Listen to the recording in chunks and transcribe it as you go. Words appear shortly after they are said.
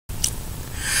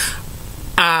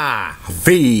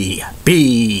RVBN,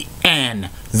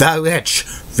 the Rich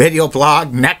Video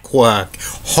Blog Network,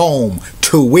 home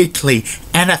to weekly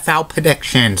NFL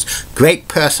predictions, great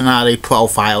personality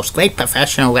profiles, great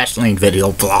professional wrestling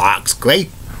video blogs,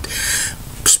 great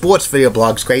sports video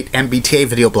blogs, great MBTA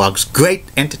video blogs, great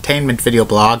entertainment video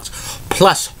blogs,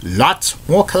 plus lots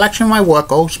more. Collection of my work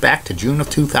goes back to June of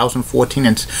 2014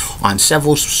 and on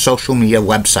several social media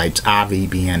websites.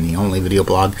 RVBN, the only video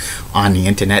blog on the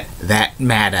internet that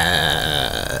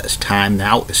matters. Time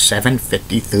now is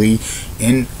 7:53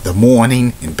 in the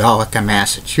morning in Billerica,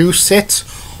 Massachusetts.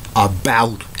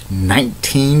 About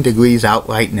 19 degrees out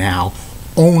right now.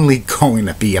 Only going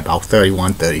to be about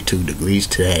 31, 32 degrees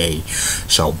today.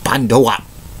 So bundle up.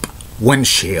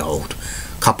 Windshield.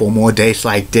 Couple more days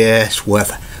like this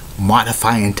with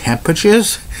modifying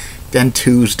temperatures. Then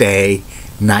Tuesday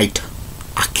night,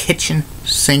 a kitchen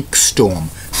sink storm.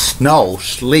 Snow,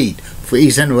 sleet,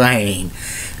 freezing rain.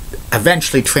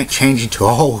 Eventually changing to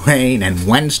all rain, and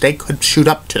Wednesday could shoot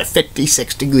up to the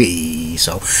 56 degrees.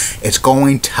 So it's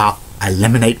going to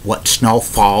eliminate what snow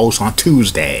falls on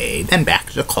Tuesday. Then back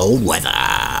to the cold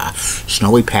weather.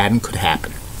 Snowy pattern could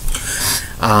happen.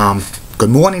 Good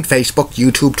morning, Facebook,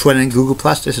 YouTube, Twitter, and Google+.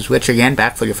 This is Rich again,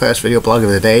 back for your first video blog of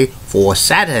the day for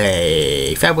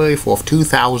Saturday, February 4th,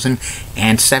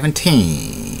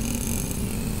 2017.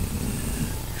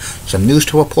 Some news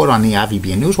to report on the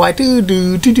RVBN News. Why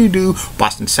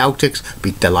Boston Celtics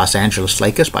beat the Los Angeles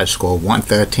Lakers by a score of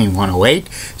 113-108.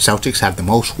 Celtics have the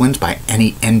most wins by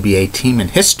any NBA team in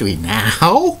history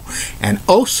now. And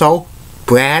also,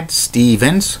 Brad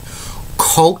Stevens,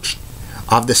 coach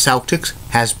of the Celtics,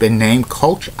 has been named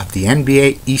coach of the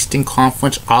NBA Eastern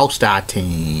Conference All-Star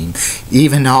Team.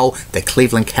 Even though the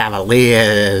Cleveland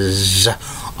Cavaliers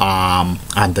are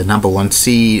the #1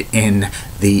 seed in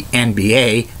the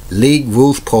NBA, league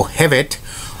rules prohibit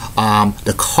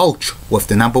the coach with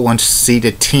the #1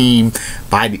 seeded team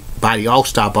by the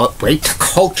All-Star break to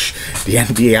coach the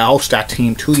NBA All-Star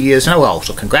team 2 years in a row.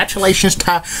 So congratulations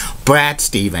to Brad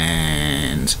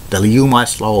Stevens. The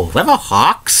Umaslow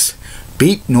Riverhawks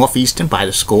beat Northeastern by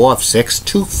the score of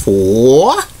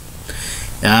 6-4.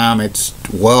 It's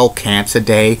World Cancer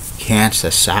Day.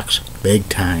 Cancer sucks big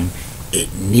time.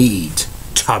 It needs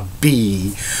to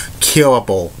be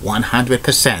curable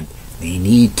 100%. They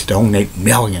need to donate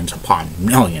millions upon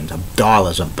millions of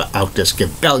dollars about this,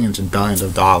 give billions and billions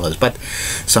of dollars, but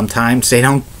sometimes they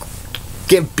don't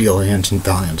give billions and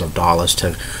billions of dollars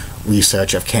to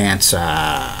research of cancer.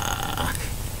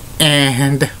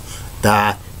 And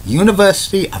the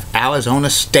University of Arizona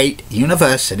State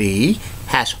University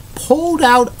has pulled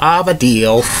out of a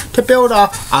deal to build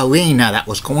a arena that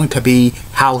was going to be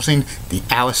housing the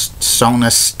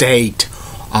Arizona State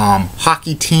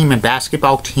hockey team and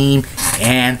basketball team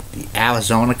and the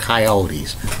Arizona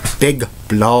Coyotes. Big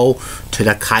blow to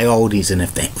the Coyotes, and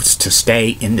if they was to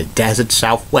stay in the desert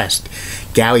Southwest,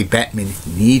 Gary Bettman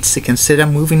needs to consider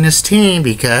moving this team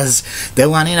because they're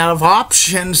running out of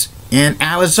options in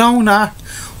Arizona.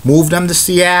 Move them to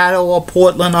Seattle or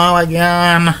Portland,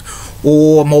 Oregon,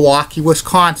 or Milwaukee,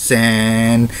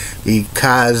 Wisconsin,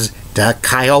 because the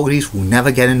Coyotes will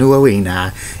never get a new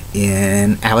arena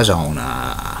in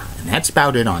Arizona. And that's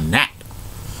about it on that.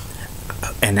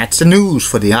 And that's the news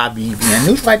for the RVBN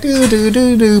News. I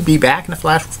be back in a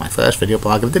flash with my first video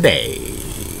blog of the day.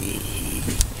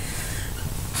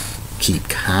 Keep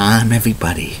calm,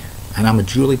 everybody. And I'm a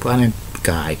Julie Brennan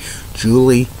guy.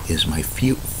 Julie is my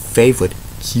favorite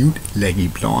cute, leggy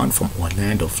blonde from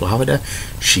Orlando, Florida.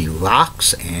 She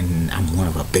rocks, and I'm one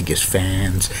of her biggest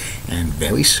fans. And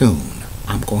very soon,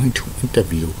 I'm going to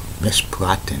interview Miss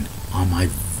Broughton on my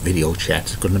video chat.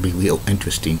 It's going to be real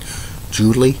interesting.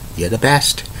 Julie, you're the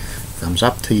best. Thumbs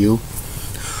up to you.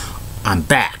 I'm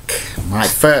back. My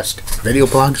first video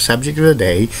blog subject of the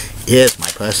day is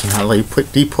my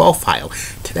personality profile.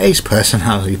 Today's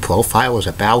personality profile is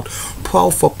about Pro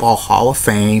Football Hall of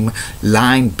Fame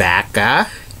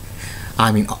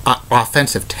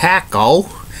offensive tackle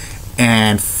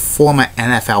and former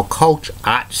NFL coach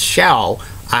Art Shell.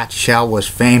 Art Shell was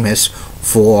famous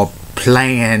for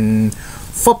playing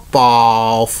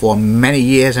football for many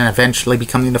years and eventually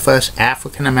becoming the first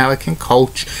African-American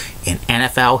coach in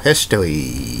NFL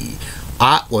history.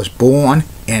 Art was born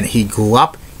and he grew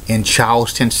up in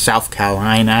Charleston, South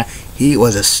Carolina. He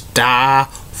was a star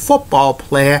football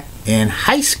player in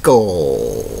high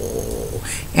school,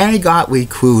 and he got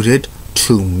recruited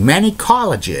to many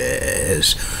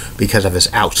colleges because of his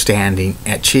outstanding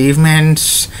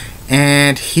achievements.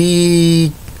 And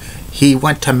he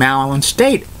went to Maryland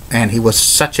State, and he was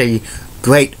such a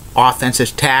great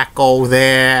offensive tackle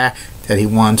there that he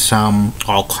won some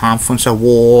all-conference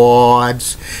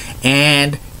awards.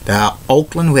 And the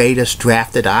Oakland Raiders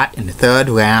drafted Ott in the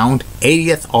 3rd round,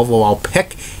 80th overall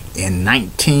pick in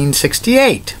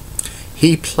 1968.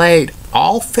 He played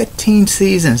all 15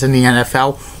 seasons in the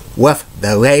NFL with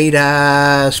the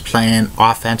Raiders, playing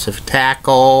offensive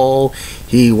tackle.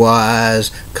 He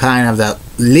was kind of the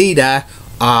leader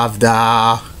of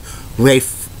the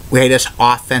Raiders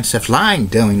offensive line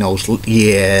during those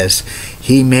years.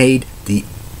 He made the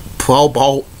Pro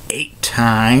Bowl 8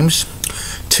 times.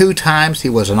 2 times he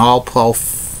was an All-Pro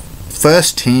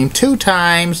first team. 2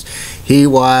 times he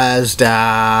was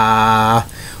the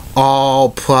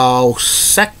All-Pro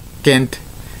second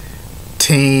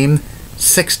team.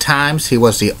 6 times he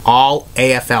was the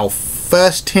All-AFL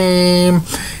first team.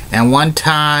 And 1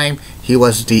 time he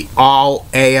was the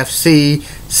All-AFC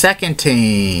second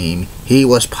team. He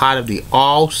was part of the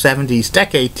All-70s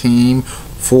decade team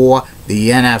for the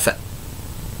NFL.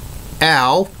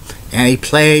 And he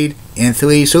played in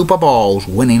 3 Super Bowls,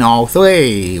 winning all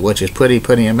 3, which is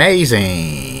pretty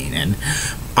amazing. And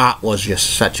Ott was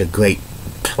just such a great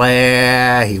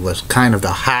player. He was kind of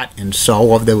the heart and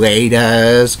soul of the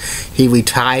Raiders. He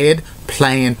retired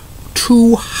playing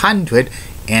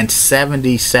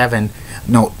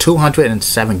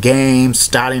 207 games,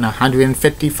 starting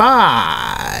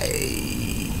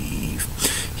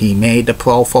 155. He made the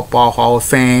Pro Football Hall of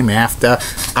Fame after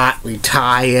Ott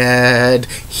retired.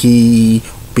 He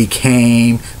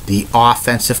became the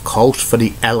offensive coach for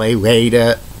the LA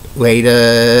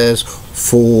Raiders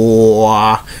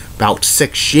for about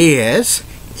 6 years.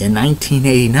 In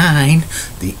 1989,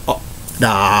 the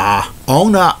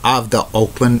owner of the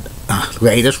Oakland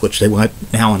Raiders, which they were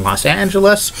now in Los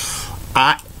Angeles,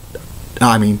 Al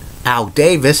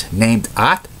Davis, named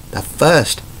Ott the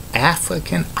first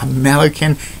African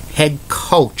American head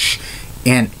coach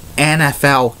in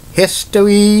NFL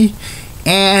history.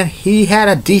 And he had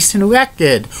a decent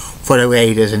record for the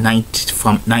Raiders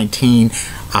from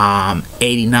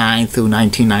 1989 through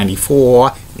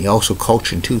 1994. He also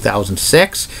coached in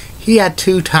 2006. He had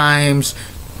 2 times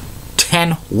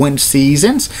 10-win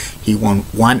seasons. He won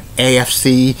 1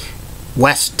 AFC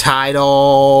West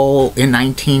title in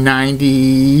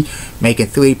 1990, making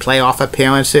 3 playoff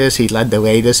appearances. He led the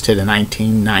Raiders to the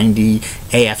 1990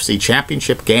 AFC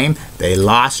Championship game. They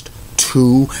lost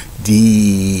to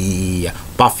the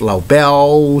Buffalo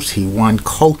Bills. He won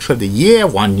Coach of the Year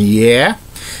 1 year,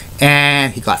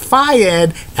 and he got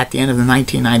fired at the end of the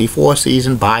 1994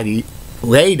 season by the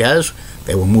Raiders.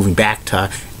 They were moving back to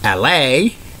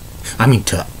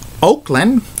to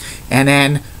Oakland, and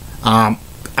then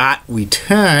Ott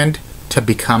returned to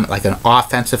become like an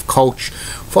offensive coach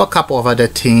for a couple of other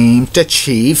teams, the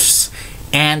Chiefs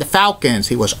and the Falcons.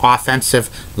 He was offensive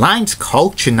lines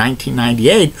coach in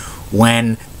 1998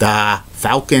 when the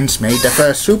Falcons made the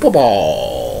first Super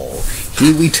Bowl.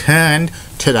 He returned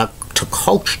to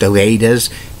coach the Raiders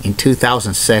in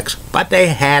 2006, but they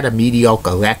had a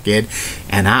mediocre record,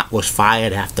 and Ott was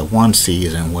fired after 1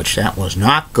 season, which that was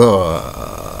not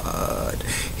good.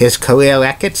 His career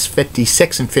records: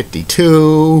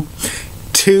 56-52,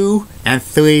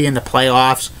 2-3 in the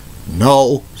playoffs,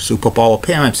 no Super Bowl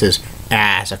appearances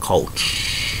as a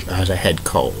coach, as a head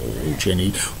coach, and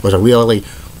he was a really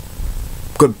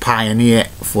good pioneer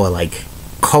for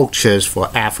coaches for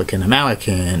African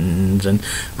Americans. And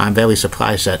I'm very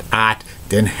surprised that Ott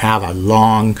didn't have a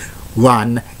long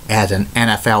run as an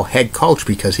NFL head coach,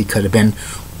 because he could have been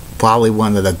probably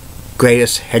one of the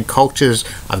greatest head coaches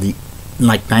of the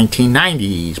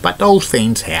 1990s, but those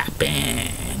things happen.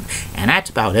 And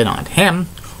that's about it on him.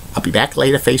 I'll be back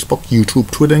later. Facebook, YouTube,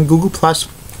 Twitter, and Google+.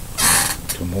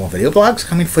 2 more video blogs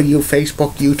coming for you.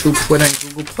 Facebook, YouTube, Twitter, and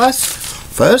Google+.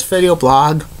 First video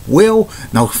blog will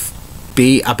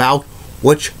be about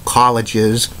which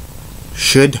colleges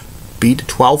should be the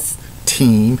 12th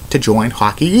team to join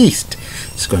Hockey East.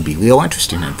 It's going to be real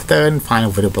interesting. And the third and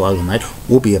final video blog of the night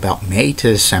will be about May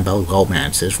to December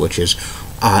romances, which is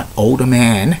an older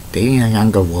man dating a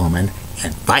younger woman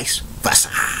and vice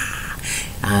versa.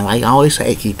 Like I always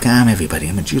say, keep calm, everybody.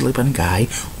 I'm a Julie Bunny guy.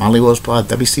 Molly Roseblood,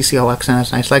 WCCOX, and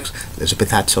has nice legs.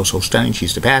 Elizabeth Hatt's so stunning,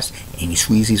 she's the best. Amy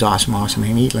Sweezy's awesome.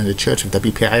 Amy Linda Church of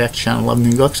WPIX, Channel 11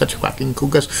 New York, such a fucking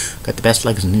cougars. Got the best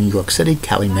legs in New York City.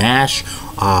 Kelly Nash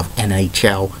of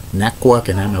NHL Network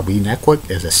and MLB Network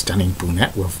is a stunning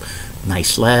brunette with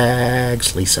nice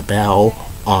legs. Lisa Bell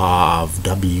of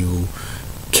WKMG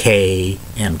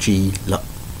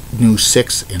News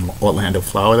 6 in Orlando,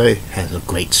 Florida, has a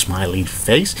great smiley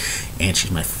face, and she's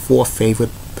my 4th favorite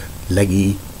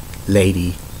leggy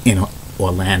lady in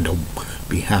Orlando,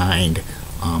 behind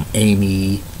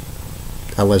Amy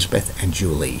Elizabeth and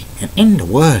Julie. And in the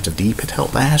words of Deep Patel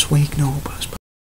last week, no,